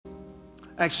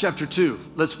Acts chapter 2,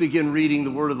 let's begin reading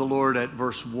the word of the Lord at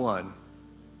verse 1.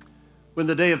 When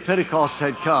the day of Pentecost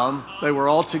had come, they were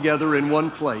all together in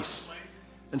one place.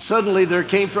 And suddenly there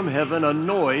came from heaven a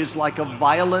noise like a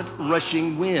violent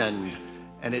rushing wind,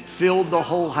 and it filled the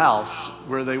whole house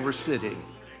where they were sitting.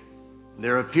 And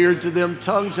there appeared to them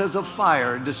tongues as of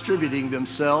fire distributing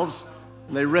themselves,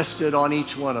 and they rested on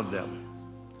each one of them.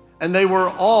 And they were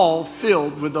all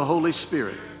filled with the Holy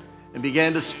Spirit, and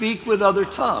began to speak with other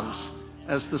tongues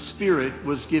as the Spirit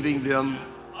was giving them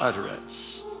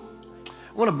utterance.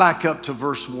 I want to back up to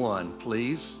verse 1,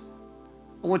 please.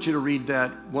 I want you to read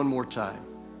that one more time.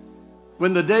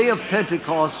 When the day of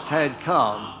Pentecost had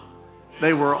come,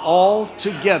 they were all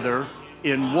together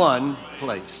in one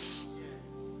place.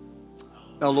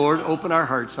 Now, Lord, open our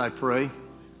hearts, I pray,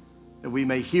 that we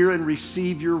may hear and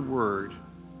receive your word,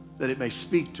 that it may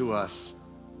speak to us,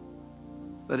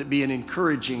 that it be an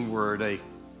encouraging word, a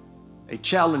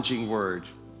challenging word,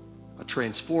 a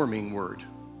transforming word.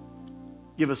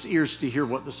 Give us ears to hear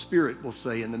what the Spirit will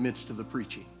say in the midst of the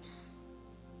preaching.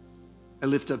 I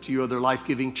lift up to you other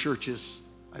life-giving churches.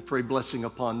 I pray blessing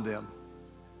upon them.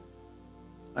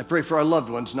 I pray for our loved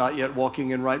ones not yet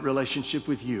walking in right relationship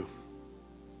with you,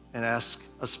 and ask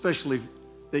especially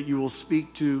that you will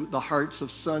speak to the hearts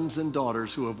of sons and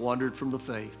daughters who have wandered from the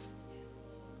faith.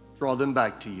 Draw them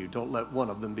back to you. Don't let one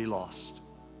of them be lost.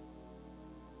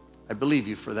 I believe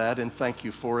you for that and thank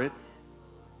you for it.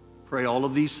 Pray all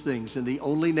of these things in the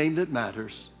only name that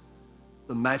matters,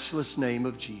 the matchless name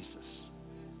of Jesus.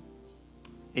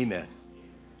 Amen.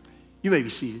 You may be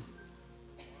seated.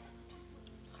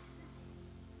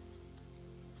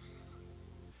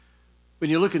 When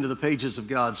you look into the pages of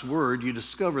God's Word, you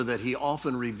discover that He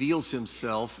often reveals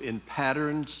Himself in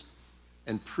patterns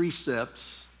and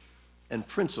precepts and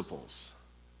principles.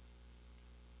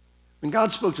 When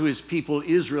God spoke to His people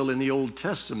Israel in the Old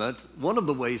Testament, one of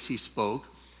the ways He spoke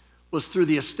was through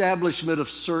the establishment of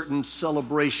certain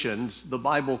celebrations the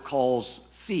Bible calls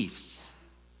feasts.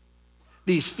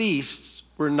 These feasts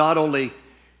were not only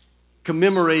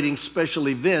commemorating special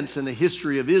events in the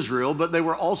history of Israel, but they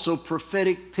were also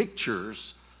prophetic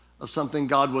pictures of something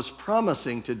God was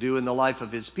promising to do in the life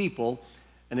of His people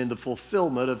and in the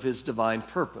fulfillment of His divine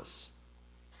purpose.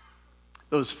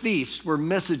 Those feasts were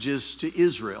messages to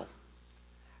Israel,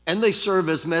 and they serve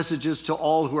as messages to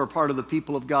all who are part of the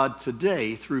people of God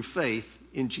today through faith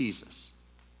in Jesus.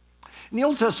 In the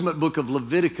Old Testament book of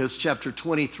Leviticus, chapter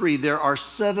 23, there are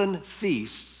 7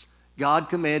 feasts God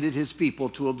commanded His people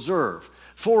to observe.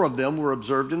 4 of them were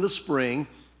observed in the spring,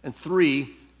 and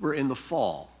 3 were in the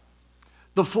fall.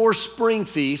 The 4 spring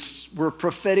feasts were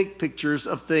prophetic pictures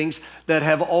of things that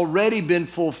have already been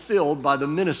fulfilled by the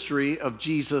ministry of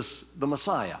Jesus the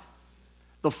Messiah.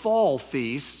 The fall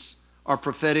feasts are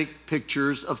prophetic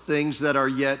pictures of things that are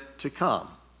yet to come.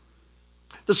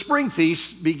 The spring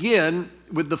feasts begin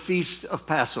with the Feast of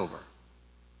Passover.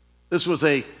 This was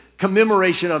a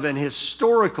commemoration of an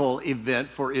historical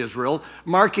event for Israel,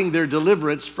 marking their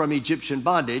deliverance from Egyptian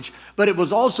bondage, but it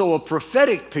was also a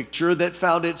prophetic picture that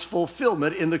found its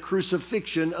fulfillment in the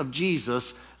crucifixion of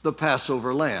Jesus, the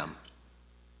Passover lamb.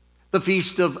 The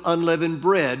Feast of Unleavened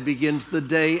Bread begins the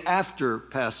day after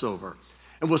Passover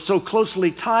and was so closely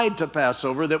tied to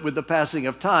Passover that with the passing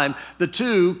of time, the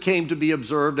two came to be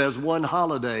observed as one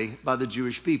holiday by the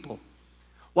Jewish people.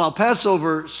 While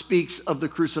Passover speaks of the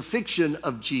crucifixion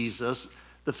of Jesus,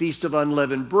 the Feast of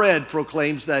Unleavened Bread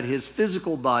proclaims that His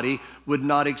physical body would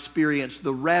not experience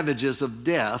the ravages of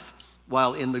death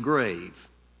while in the grave.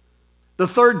 The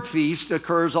third feast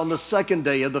occurs on the second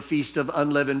day of the Feast of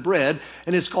Unleavened Bread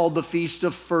and is called the Feast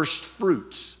of First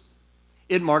Fruits.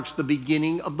 It marks the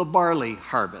beginning of the barley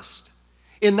harvest.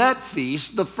 In that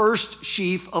feast, the first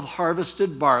sheaf of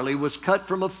harvested barley was cut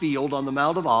from a field on the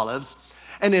Mount of Olives,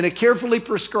 and in a carefully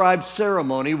prescribed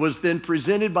ceremony was then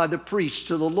presented by the priest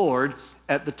to the Lord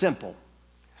at the temple.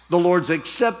 The Lord's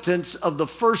acceptance of the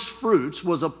first fruits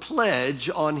was a pledge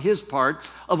on His part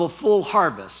of a full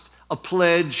harvest, a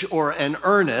pledge or an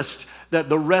earnest that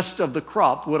the rest of the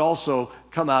crop would also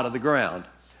come out of the ground.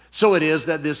 So it is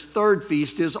that this third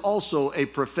feast is also a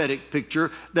prophetic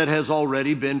picture that has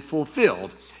already been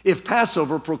fulfilled. If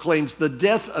Passover proclaims the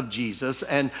death of Jesus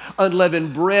and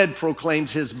unleavened bread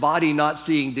proclaims His body not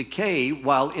seeing decay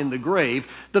while in the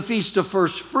grave, the Feast of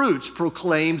First Fruits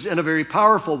proclaims in a very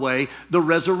powerful way the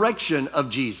resurrection of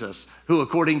Jesus, who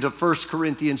according to 1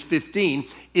 Corinthians 15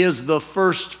 is the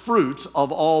first fruits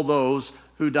of all those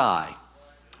who die.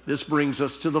 This brings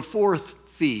us to the fourth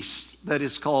feast that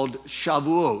is called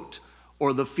Shavuot,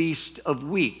 or the Feast of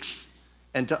Weeks,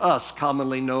 and to us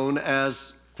commonly known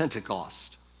as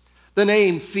Pentecost. The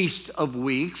name Feast of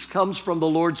Weeks comes from the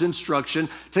Lord's instruction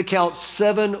to count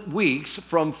 7 weeks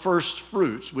from first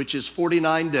fruits, which is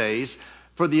 49 days,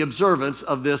 for the observance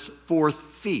of this fourth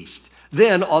feast.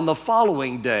 Then on the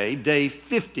following day, day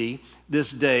 50,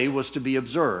 this day was to be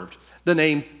observed. The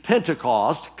name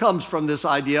Pentecost comes from this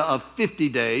idea of 50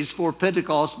 days, for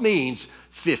Pentecost means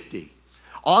 50.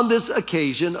 On this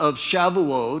occasion of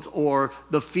Shavuot, or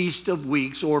the Feast of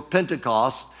Weeks, or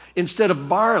Pentecost, instead of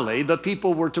barley, the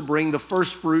people were to bring the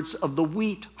first fruits of the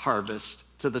wheat harvest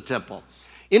to the temple.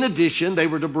 In addition, they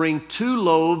were to bring 2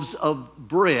 loaves of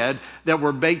bread that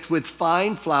were baked with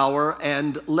fine flour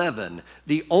and leaven,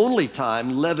 the only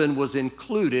time leaven was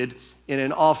included in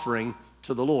an offering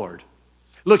to the Lord.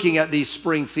 Looking at these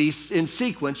spring feasts in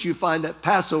sequence, you find that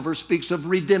Passover speaks of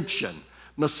redemption.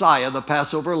 Messiah, the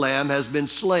Passover lamb, has been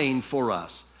slain for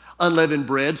us. Unleavened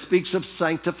bread speaks of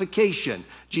sanctification.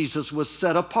 Jesus was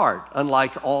set apart.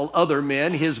 Unlike all other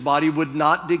men, his body would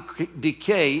not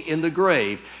decay in the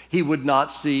grave. He would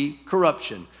not see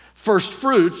corruption. First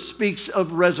fruits speaks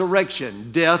of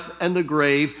resurrection. Death and the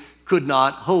grave could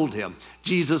not hold him.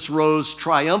 Jesus rose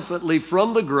triumphantly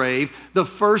from the grave, the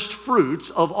first fruits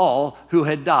of all who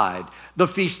had died. The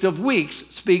Feast of Weeks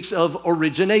speaks of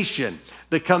origination.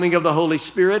 The coming of the Holy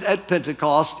Spirit at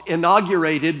Pentecost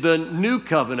inaugurated the new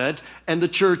covenant and the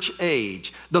church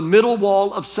age. The middle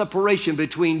wall of separation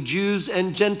between Jews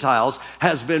and Gentiles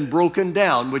has been broken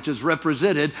down, which is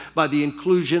represented by the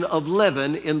inclusion of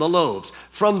leaven in the loaves.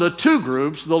 From the 2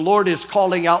 groups, the Lord is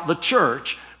calling out the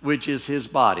church, which is his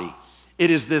body. It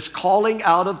is this calling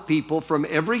out of people from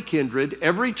every kindred,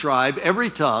 every tribe, every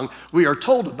tongue we are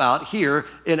told about here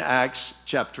in Acts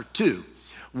chapter 2.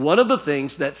 One of the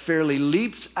things that fairly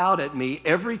leaps out at me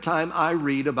every time I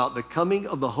read about the coming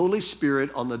of the Holy Spirit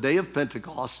on the day of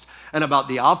Pentecost and about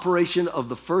the operation of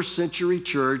the first century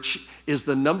church is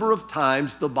the number of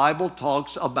times the Bible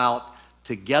talks about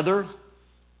together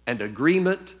and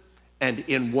agreement and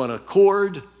in one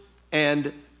accord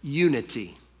and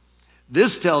unity.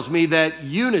 This tells me that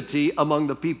unity among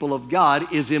the people of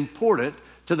God is important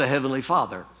to the Heavenly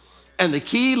Father. And the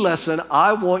key lesson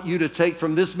I want you to take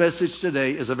from this message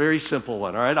today is a very simple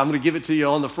one, all right? I'm going to give it to you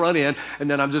on the front end, and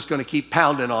then I'm just going to keep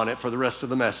pounding on it for the rest of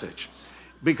the message.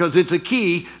 Because it's a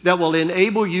key that will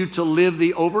enable you to live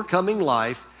the overcoming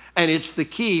life, and it's the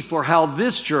key for how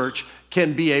this church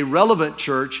can be a relevant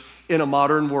church in a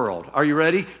modern world. Are you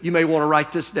ready? You may want to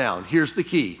write this down. Here's the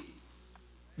key.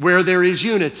 Where there is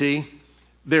unity,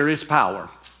 there is power.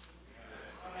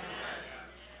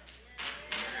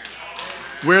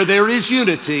 Where there is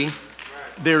unity,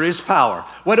 there is power.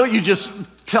 Why don't you just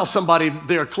tell somebody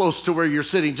they're close to where you're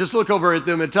sitting, just look over at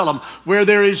them and tell them, where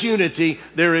there is unity,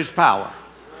 there is power.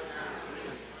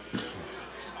 If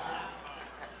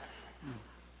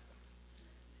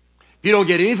you don't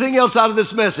get anything else out of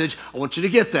this message, I want you to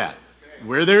get that.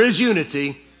 Where there is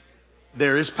unity,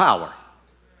 there is power.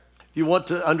 If you want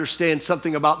to understand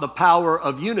something about the power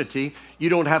of unity, you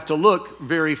don't have to look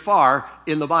very far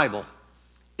in the Bible.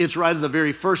 It's right in the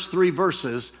very first 3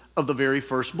 verses of the very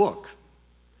first book.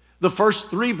 The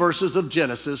first 3 verses of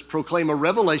Genesis proclaim a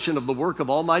revelation of the work of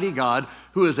Almighty God,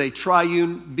 who is a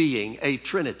triune being, a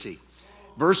Trinity.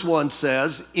 Verse 1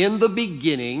 says, in the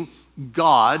beginning,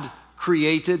 God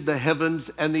created the heavens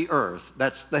and the earth.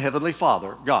 That's the Heavenly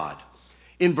Father, God.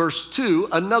 In verse 2,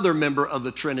 another member of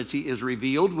the Trinity is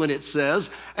revealed when it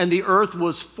says, and the earth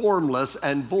was formless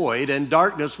and void, and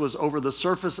darkness was over the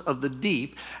surface of the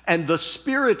deep, and the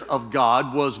Spirit of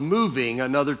God was moving.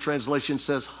 Another translation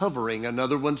says hovering.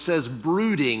 Another one says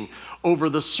brooding over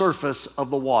the surface of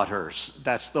the waters.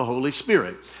 That's the Holy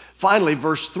Spirit. Finally,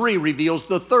 verse 3 reveals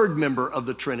the third member of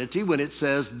the Trinity when it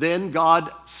says, then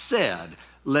God said,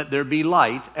 let there be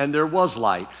light, and there was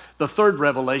light. The third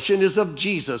revelation is of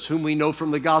Jesus, whom we know from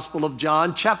the Gospel of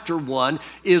John. Chapter 1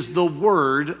 is the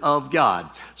Word of God.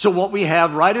 So what we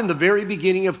have right in the very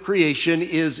beginning of creation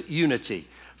is unity.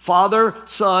 Father,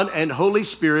 Son, and Holy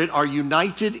Spirit are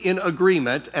united in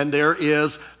agreement, and there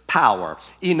is power.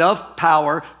 Enough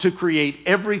power to create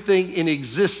everything in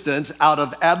existence out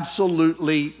of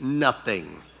absolutely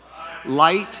nothing.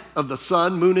 Light of the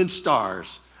sun, moon, and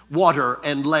stars, water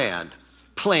and land,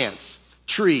 plants,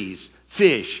 trees,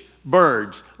 fish,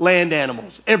 birds, land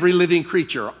animals, every living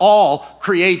creature, all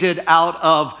created out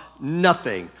of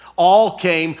nothing. All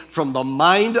came from the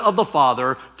mind of the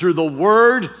Father through the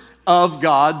Word of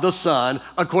God, the Son,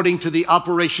 according to the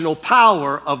operational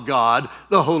power of God,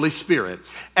 the Holy Spirit.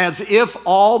 As if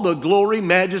all the glory,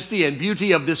 majesty, and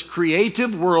beauty of this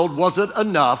creative world wasn't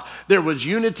enough, there was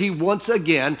unity once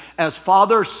again as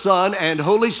Father, Son, and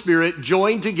Holy Spirit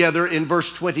joined together in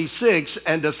verse 26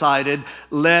 and decided,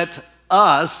 let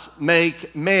us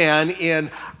make man in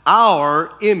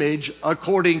our image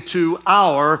according to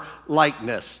our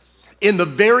likeness. In the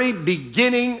very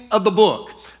beginning of the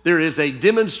book, there is a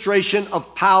demonstration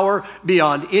of power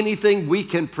beyond anything we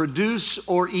can produce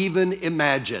or even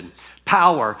imagine.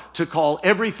 Power to call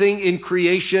everything in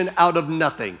creation out of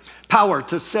nothing. Power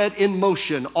to set in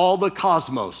motion all the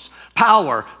cosmos.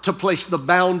 Power to place the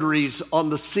boundaries on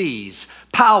the seas.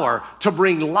 Power to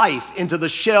bring life into the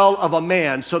shell of a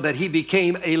man so that he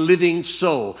became a living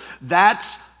soul.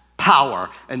 That's power.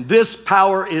 And this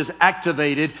power is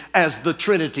activated as the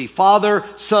Trinity. Father,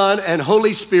 Son, and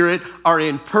Holy Spirit are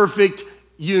in perfect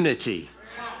unity.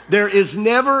 There is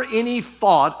never any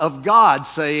thought of God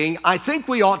saying, I think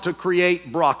we ought to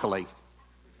create broccoli.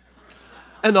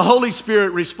 And the Holy Spirit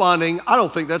responding, I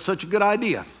don't think that's such a good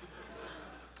idea.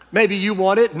 Maybe you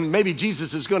want it, and maybe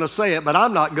Jesus is going to say it, but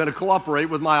I'm not going to cooperate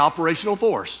with my operational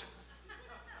force.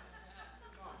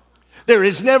 There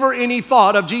is never any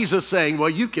thought of Jesus saying, well,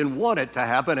 you can want it to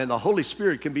happen, and the Holy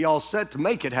Spirit can be all set to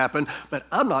make it happen, but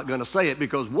I'm not going to say it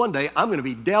because one day I'm going to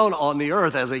be down on the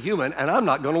earth as a human, and I'm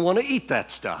not going to want to eat that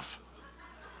stuff.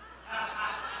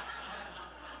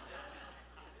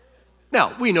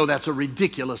 Now, we know that's a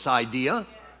ridiculous idea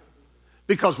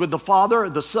because with the Father,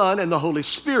 the Son, and the Holy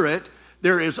Spirit,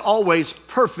 there is always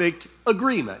perfect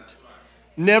agreement.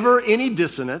 Never any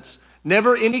dissonance,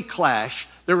 never any clash.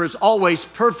 There is always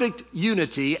perfect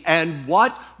unity. And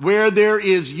what? Where there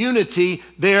is unity,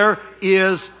 there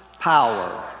is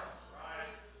power.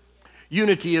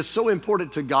 Unity is so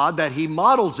important to God that He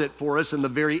models it for us in the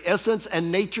very essence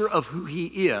and nature of who He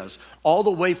is, all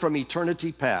the way from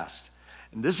eternity past.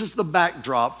 And this is the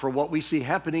backdrop for what we see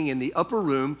happening in the upper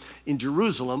room in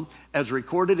Jerusalem as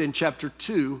recorded in chapter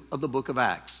 2 of the book of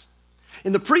Acts.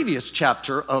 In the previous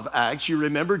chapter of Acts, you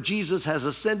remember Jesus has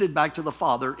ascended back to the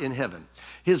Father in heaven.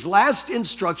 His last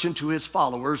instruction to his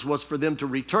followers was for them to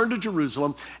return to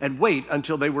Jerusalem and wait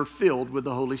until they were filled with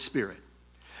the Holy Spirit.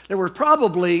 There were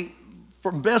probably,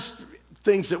 from best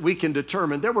things that we can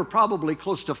determine, there were probably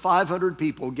close to 500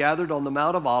 people gathered on the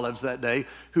Mount of Olives that day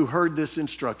who heard this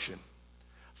instruction.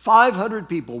 500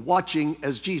 people watching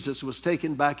as Jesus was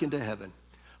taken back into heaven.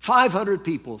 500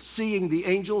 people seeing the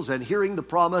angels and hearing the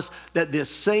promise that this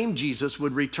same Jesus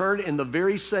would return in the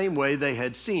very same way they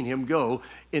had seen him go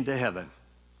into heaven.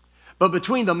 But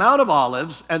between the Mount of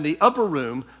Olives and the upper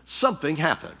room, something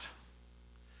happened.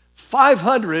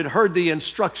 500 heard the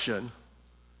instruction,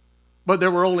 but there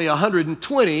were only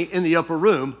 120 in the upper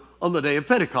room on the day of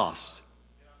Pentecost.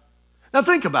 Now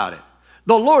think about it.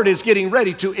 The Lord is getting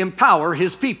ready to empower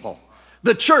his people.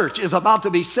 The church is about to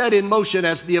be set in motion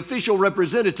as the official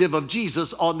representative of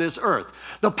Jesus on this earth.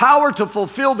 The power to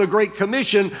fulfill the Great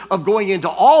Commission of going into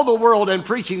all the world and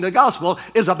preaching the gospel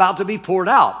is about to be poured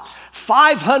out.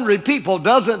 500 people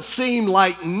doesn't seem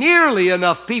like nearly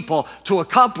enough people to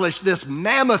accomplish this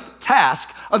mammoth task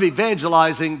of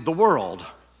evangelizing the world.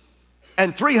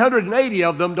 And 380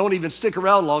 of them don't even stick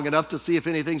around long enough to see if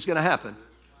anything's going to happen.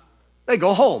 They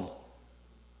go home.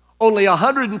 Only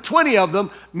 120 of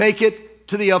them make it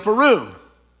to the upper room.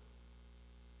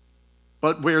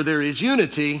 But where there is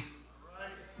unity,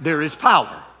 there is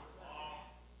power.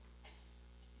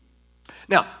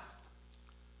 Now,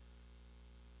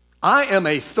 I am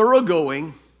a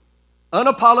thoroughgoing,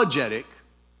 unapologetic,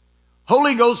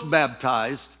 Holy Ghost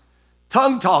baptized,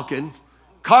 tongue-talking,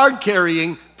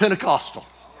 card-carrying Pentecostal.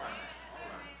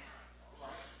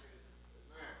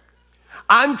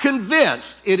 I'm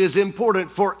convinced it is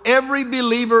important for every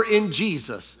believer in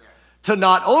Jesus to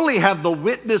not only have the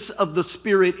witness of the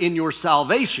Spirit in your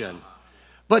salvation,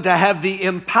 but to have the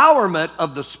empowerment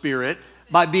of the Spirit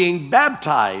by being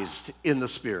baptized in the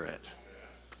Spirit.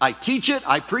 I teach it,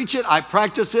 I preach it, I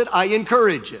practice it, I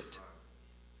encourage it.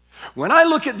 When I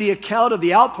look at the account of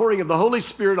the outpouring of the Holy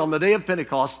Spirit on the day of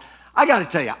Pentecost, I got to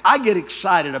tell you, I get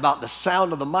excited about the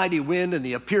sound of the mighty wind and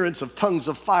the appearance of tongues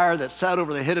of fire that sat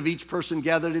over the head of each person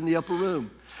gathered in the upper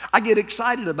room. I get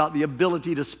excited about the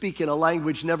ability to speak in a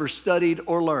language never studied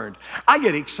or learned. I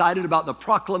get excited about the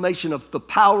proclamation of the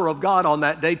power of God on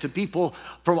that day to people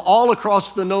from all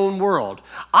across the known world.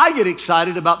 I get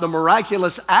excited about the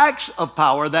miraculous acts of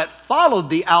power that followed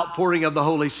the outpouring of the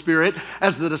Holy Spirit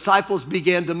as the disciples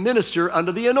began to minister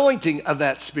under the anointing of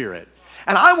that Spirit.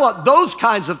 And I want those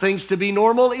kinds of things to be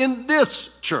normal in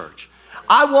this church.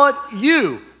 I want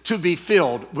you to be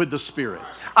filled with the Spirit.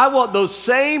 I want those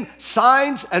same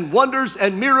signs and wonders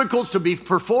and miracles to be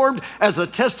performed as a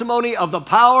testimony of the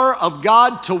power of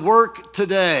God to work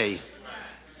today.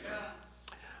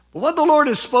 But what the Lord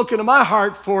has spoken to my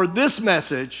heart for this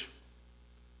message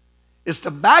is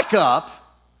to back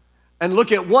up and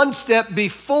look at one step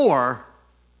before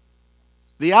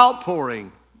the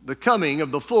outpouring, the coming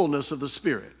of the fullness of the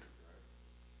Spirit.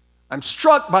 I'm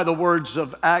struck by the words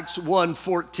of Acts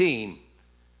 1:14.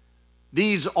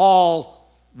 These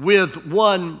all with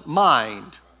one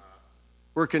mind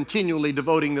were continually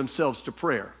devoting themselves to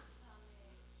prayer.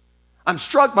 I'm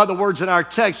struck by the words in our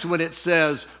text when it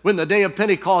says, when the day of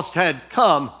Pentecost had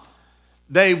come,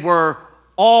 they were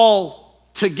all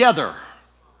together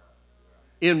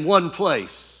in one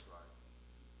place.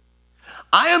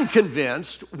 I am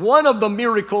convinced one of the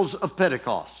miracles of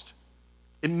Pentecost,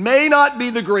 it may not be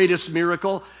the greatest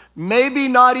miracle, maybe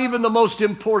not even the most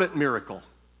important miracle,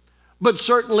 but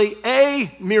certainly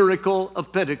a miracle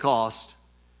of Pentecost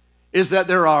is that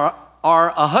there are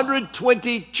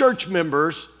 120 church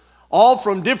members, all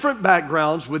from different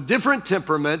backgrounds, with different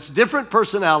temperaments, different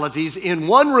personalities, in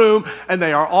one room, and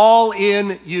they are all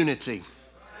in unity.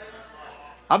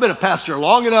 I've been a pastor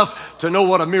long enough to know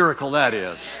what a miracle that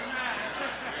is.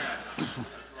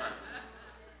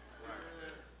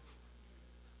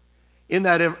 In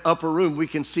that upper room, we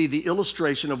can see the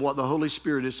illustration of what the Holy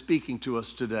Spirit is speaking to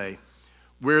us today.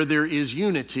 Where there is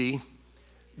unity,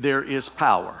 there is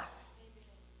power.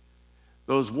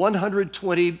 Those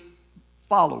 120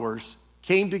 followers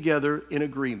came together in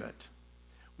agreement.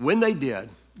 When they did,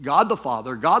 God the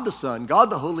Father, God the Son, God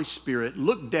the Holy Spirit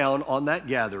looked down on that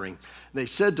gathering. They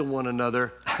said to one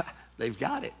another, they've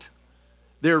got it.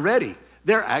 They're ready.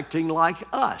 They're acting like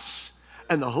us.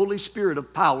 And the Holy Spirit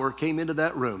of power came into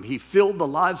that room. He filled the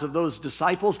lives of those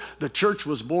disciples. The church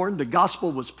was born. The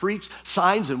gospel was preached.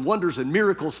 Signs and wonders and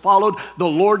miracles followed. The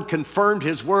Lord confirmed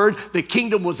his word. The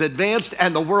kingdom was advanced,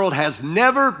 and the world has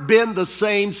never been the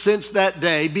same since that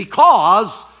day,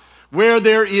 because where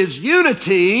there is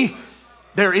unity,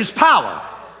 there is power.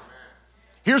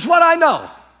 Here's what I know.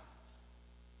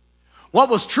 What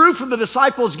was true for the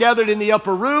disciples gathered in the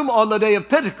upper room on the day of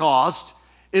Pentecost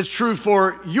is true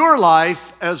for your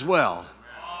life as well.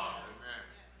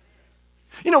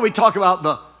 You know, we talk about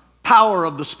the power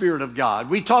of the Spirit of God.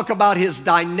 We talk about his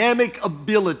dynamic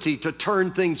ability to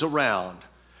turn things around.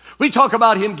 We talk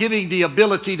about him giving the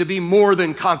ability to be more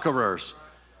than conquerors.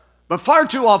 But far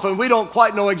too often, we don't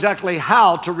quite know exactly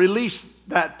how to release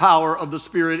that power of the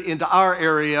Spirit into our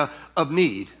area of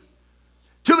need.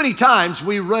 Too many times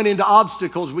we run into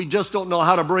obstacles we just don't know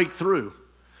how to break through.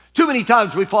 Too many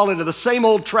times we fall into the same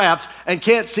old traps and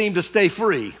can't seem to stay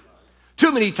free.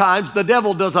 Too many times the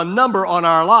devil does a number on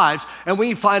our lives and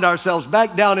we find ourselves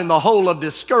back down in the hole of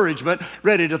discouragement,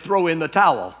 ready to throw in the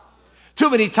towel. Too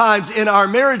many times in our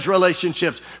marriage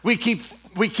relationships, we keep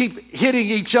hitting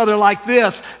each other like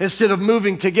this instead of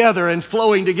moving together and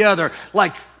flowing together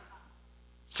like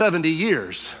 70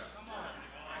 years.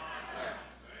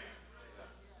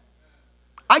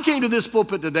 I came to this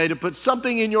pulpit today to put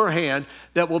something in your hand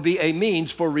that will be a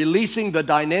means for releasing the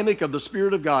dynamic of the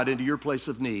Spirit of God into your place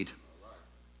of need.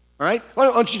 All right? Why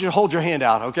don't you just hold your hand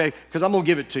out, okay? Because I'm going to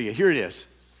give it to you. Here it is.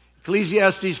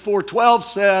 Ecclesiastes 4:12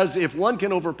 says, if one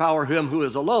can overpower him who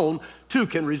is alone, two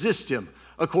can resist him.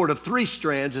 A cord of 3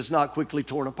 strands is not quickly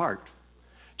torn apart.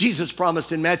 Jesus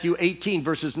promised in Matthew 18,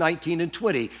 verses 19 and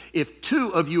 20, if 2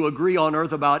 of you agree on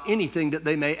earth about anything that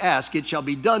they may ask, it shall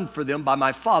be done for them by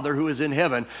my Father who is in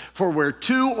heaven. For where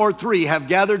 2 or 3 have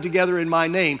gathered together in my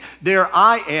name, there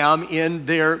I am in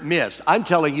their midst. I'm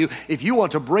telling you, if you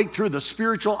want to break through the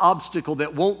spiritual obstacle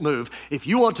that won't move, if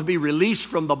you want to be released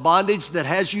from the bondage that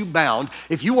has you bound,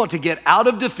 if you want to get out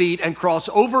of defeat and cross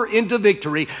over into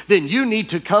victory, then you need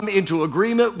to come into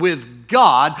agreement with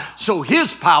God so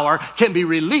his power can be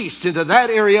released into that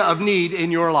area of need in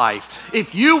your life.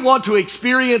 If you want to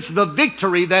experience the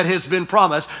victory that has been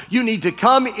promised, you need to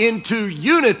come into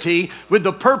unity with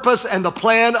the purpose and the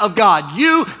plan of God.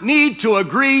 You need to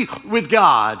agree with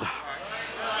God.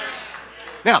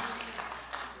 Now,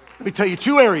 let me tell you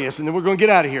 2 areas and then we're going to get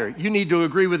out of here. You need to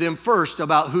agree with him first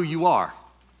about who you are.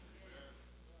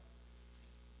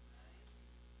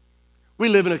 We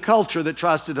live in a culture that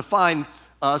tries to define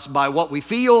us by what we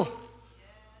feel,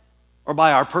 or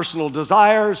by our personal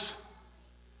desires,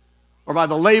 or by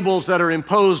the labels that are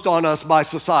imposed on us by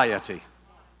society.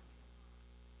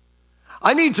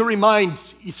 I need to remind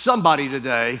somebody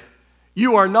today,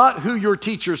 you are not who your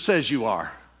teacher says you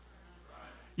are.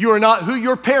 You are not who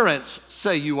your parents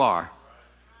say you are.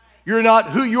 You're not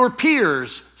who your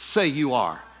peers say you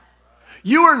are.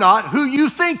 You are not who you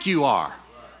think you are.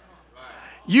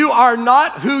 You are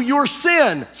not who your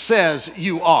sin says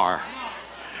you are.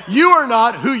 You are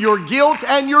not who your guilt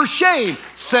and your shame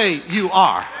say you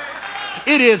are.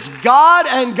 It is God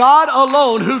and God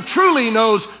alone who truly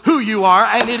knows who you are,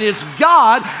 and it is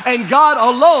God and God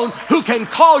alone who can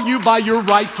call you by your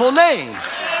rightful name.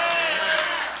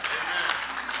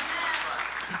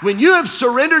 When you have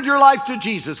surrendered your life to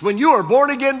Jesus, when you are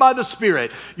born again by the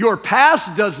Spirit, your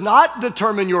past does not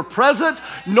determine your present,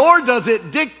 nor does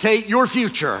it dictate your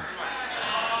future.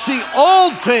 See,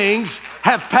 old things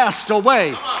have passed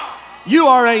away. You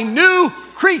are a new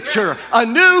creature, a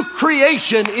new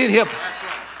creation in Him.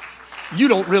 You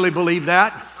don't really believe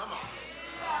that?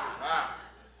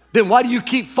 Then why do you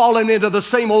keep falling into the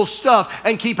same old stuff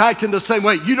and keep acting the same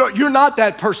way? You're not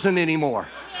that person anymore.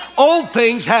 Old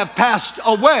things have passed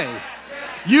away.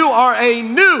 You are a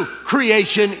new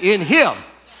creation in Him.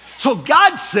 So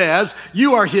God says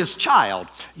you are His child.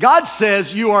 God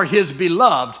says you are His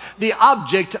beloved, the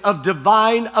object of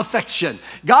divine affection.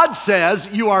 God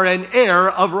says you are an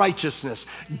heir of righteousness.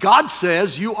 God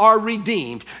says you are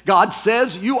redeemed. God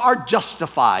says you are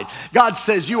justified. God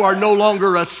says you are no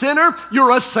longer a sinner,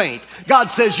 you're a saint. God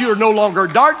says you are no longer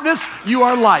darkness, you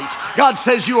are light. God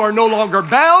says you are no longer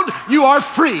bound, you are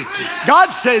free. God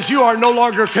says you are no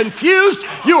longer confused,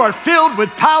 you are filled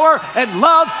with power and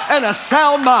love and a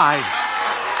sound mind.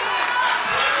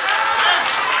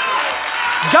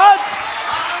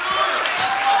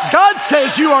 God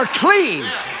says you are clean.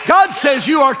 God says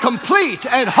you are complete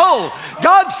and whole.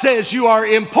 God says you are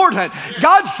important.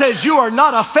 God says you are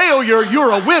not a failure,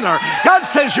 you're a winner. God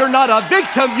says you're not a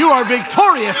victim, you are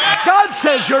victorious. God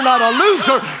says you're not a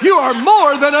loser, you are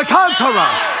more than a conqueror.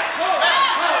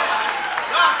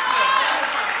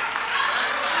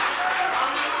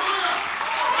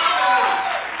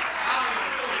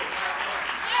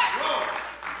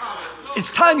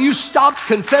 It's time you stopped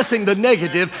confessing the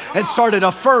negative and started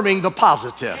affirming the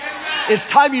positive. It's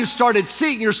time you started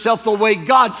seeing yourself the way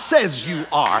God says you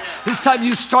are. It's time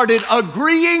you started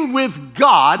agreeing with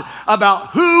God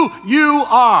about who you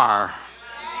are.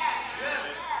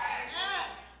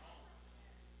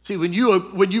 See, when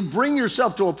you bring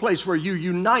yourself to a place where you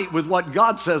unite with what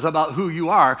God says about who you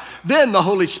are, then the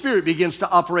Holy Spirit begins to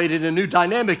operate in a new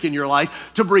dynamic in your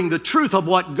life to bring the truth of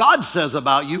what God says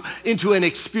about you into an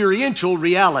experiential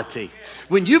reality.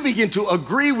 When you begin to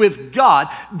agree with God,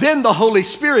 then the Holy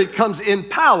Spirit comes in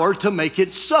power to make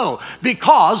it so.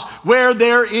 Because where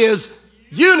there is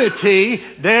unity,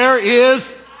 there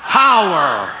is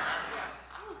power.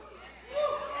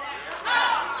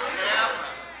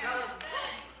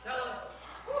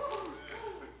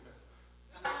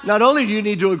 Not only do you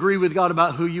need to agree with God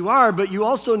about who you are, but you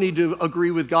also need to agree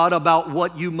with God about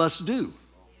what you must do.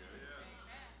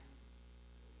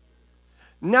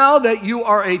 Now that you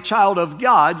are a child of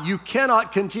God, you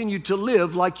cannot continue to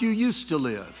live like you used to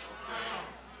live.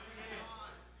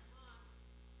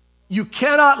 You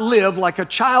cannot live like a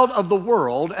child of the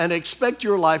world and expect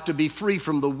your life to be free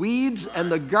from the weeds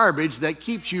and the garbage that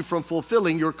keeps you from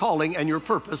fulfilling your calling and your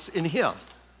purpose in Him.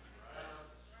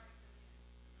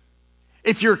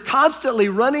 If you're constantly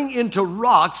running into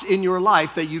rocks in your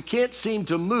life that you can't seem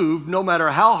to move no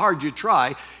matter how hard you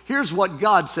try, here's what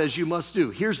God says you must do.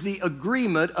 Here's the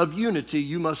agreement of unity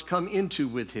you must come into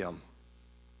with Him.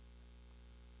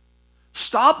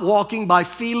 Stop walking by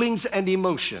feelings and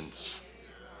emotions.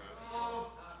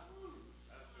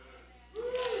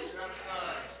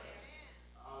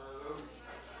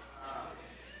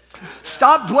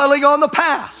 Stop dwelling on the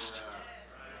past.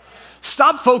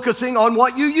 Stop focusing on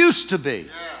what you used to be.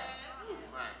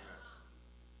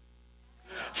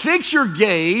 Fix your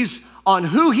gaze on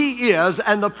who He is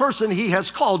and the person He has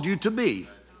called you to be.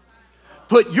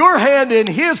 Put your hand in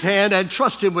His hand and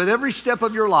trust Him with every step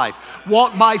of your life.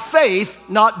 Walk by faith,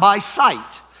 not by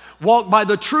sight. Walk by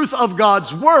the truth of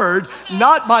God's word,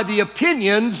 not by the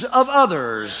opinions of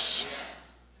others.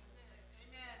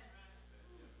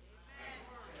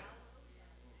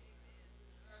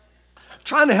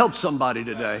 Trying to help somebody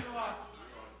today.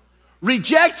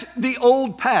 Reject the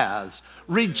old paths.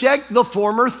 Reject the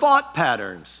former thought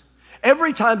patterns.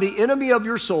 Every time the enemy of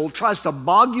your soul tries to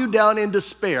bog you down in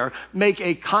despair, make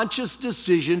a conscious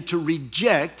decision to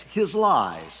reject his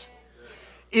lies.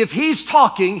 If he's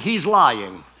talking, he's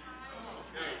lying.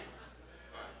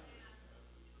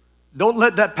 Don't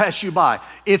let that pass you by.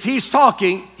 If he's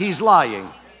talking, he's lying.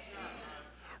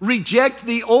 Reject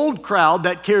the old crowd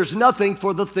that cares nothing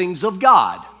for the things of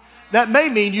God. That may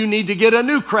mean you need to get a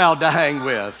new crowd to hang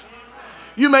with.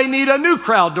 You may need a new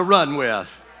crowd to run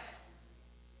with.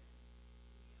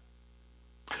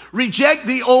 Reject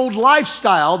the old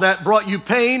lifestyle that brought you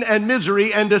pain and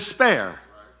misery and despair.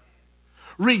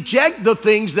 Reject the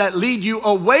things that lead you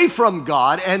away from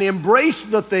God and embrace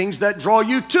the things that draw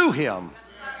you to Him.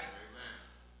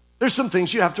 There's some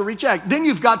things you have to reject. Then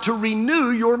you've got to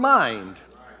renew your mind.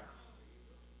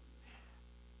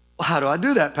 Well, how do I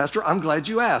do that, Pastor? I'm glad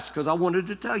you asked because I wanted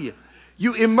to tell you.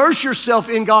 You immerse yourself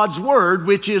in God's word,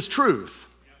 which is truth.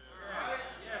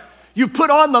 You put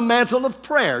on the mantle of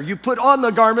prayer. You put on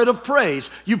the garment of praise.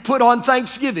 You put on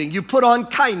thanksgiving. You put on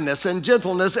kindness and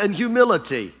gentleness and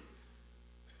humility.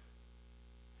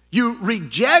 You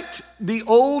reject the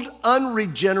old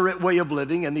unregenerate way of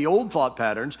living and the old thought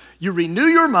patterns. You renew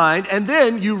your mind, and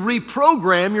then you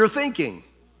reprogram your thinking.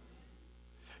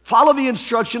 Follow the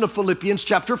instruction of Philippians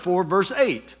chapter 4, verse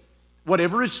 8.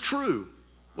 Whatever is true,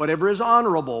 whatever is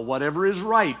honorable, whatever is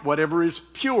right, whatever is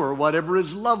pure, whatever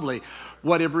is lovely,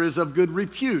 whatever is of good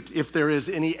repute, if there is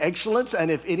any excellence and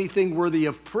if anything worthy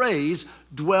of praise,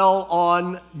 dwell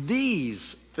on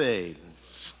these things.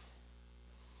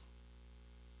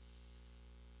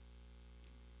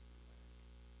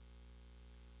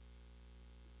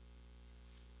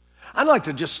 I'd like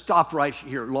to just stop right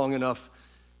here long enough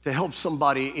to help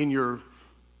somebody in your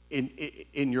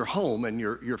home and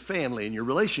your family and your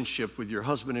relationship with your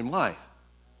husband and wife.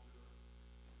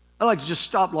 I'd like to just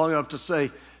stop long enough to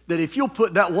say that if you'll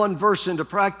put that one verse into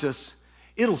practice,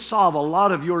 it'll solve a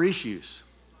lot of your issues.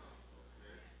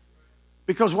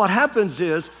 Because what happens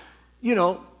is,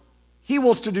 he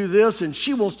wants to do this and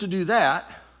she wants to do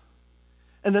that.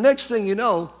 And the next thing you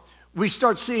know, we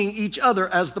start seeing each other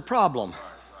as the problem.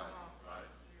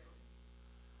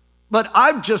 But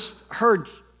I've just heard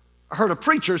a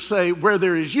preacher say, where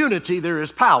there is unity, there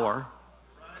is power.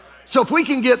 So if we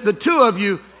can get the two of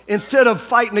you, instead of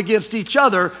fighting against each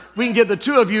other, we can get the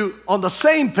two of you on the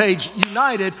same page,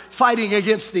 united, fighting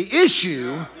against the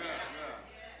issue.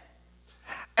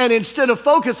 And instead of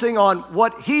focusing on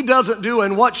what he doesn't do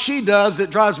and what she does that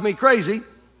drives me crazy,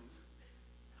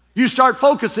 you start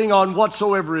focusing on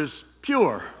whatsoever is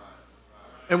pure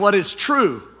and what is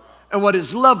true and what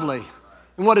is lovely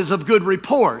and what is of good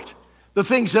report, the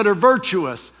things that are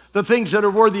virtuous, the things that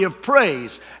are worthy of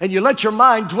praise, and you let your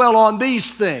mind dwell on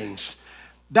these things.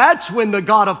 That's when the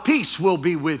God of peace will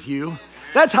be with you.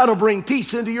 That's how to bring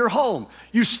peace into your home.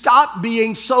 You stop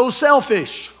being so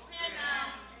selfish.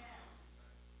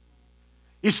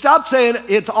 You stop saying,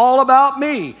 it's all about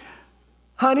me.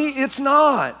 Honey, it's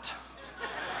not.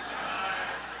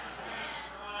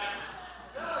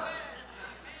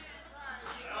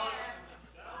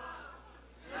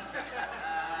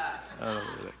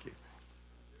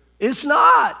 It's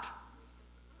not.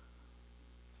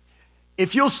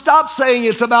 If you'll stop saying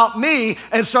it's about me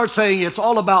and start saying it's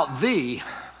all about thee,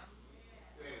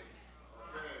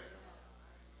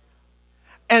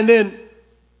 and then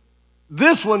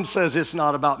this one says it's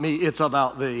not about me, it's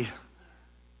about thee,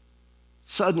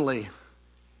 suddenly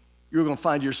you're going to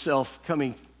find yourself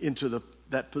coming into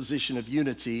that position of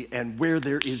unity, and where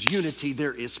there is unity,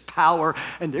 there is power,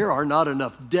 and there are not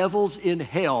enough devils in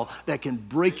hell that can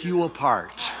break you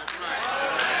apart.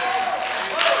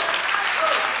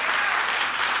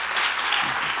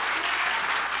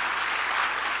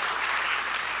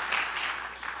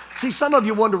 See, some of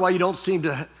you wonder why you don't seem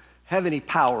to have any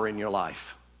power in your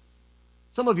life.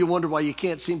 Some of you wonder why you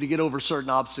can't seem to get over certain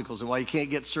obstacles and why you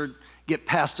can't get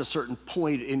past a certain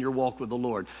point in your walk with the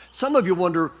Lord. Some of you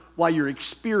wonder why your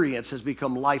experience has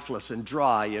become lifeless and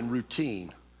dry and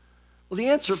routine. Well, the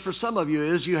answer for some of you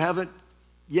is you haven't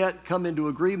yet come into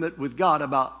agreement with God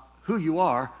about who you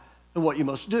are and what you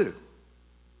must do.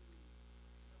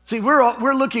 See,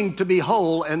 we're looking to be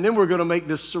whole, and then we're going to make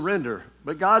this surrender.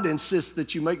 But God insists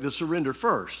that you make the surrender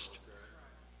first.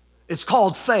 It's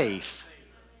called faith.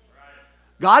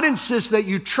 God insists that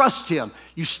you trust Him.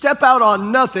 You step out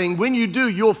on nothing. When you do,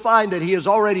 you'll find that He has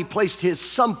already placed His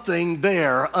something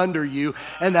there under you,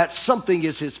 and that something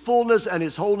is His fullness and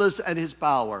His wholeness and His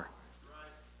power.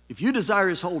 If you desire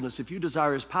His wholeness, if you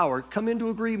desire His power, come into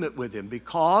agreement with Him,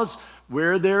 because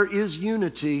where there is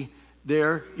unity,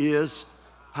 there is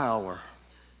power.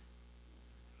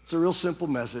 It's a real simple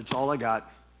message, all I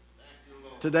got.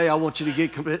 Today, I want you to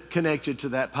get connected to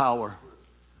that power.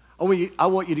 I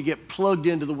want you to get plugged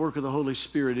into the work of the Holy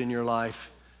Spirit in your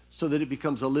life so that it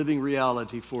becomes a living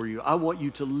reality for you. I want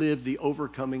you to live the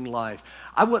overcoming life.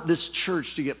 I want this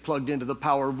church to get plugged into the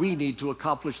power we need to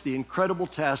accomplish the incredible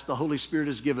task the Holy Spirit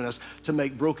has given us to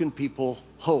make broken people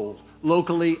whole,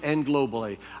 locally and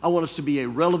globally. I want us to be a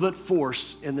relevant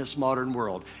force in this modern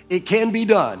world. It can be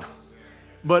done,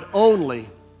 but only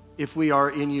if we are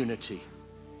in unity,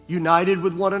 united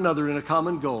with one another in a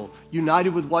common goal,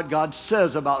 united with what God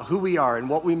says about who we are and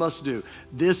what we must do.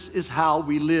 This is how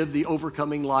we live the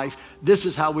overcoming life. This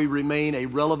is how we remain a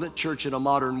relevant church in a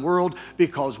modern world,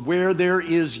 because where there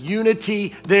is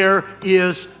unity, there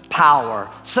is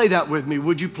power. Say that with me,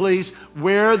 would you please?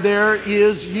 Where there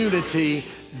is unity,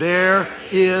 there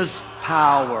is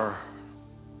power.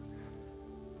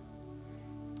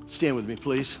 Stand with me,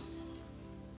 please.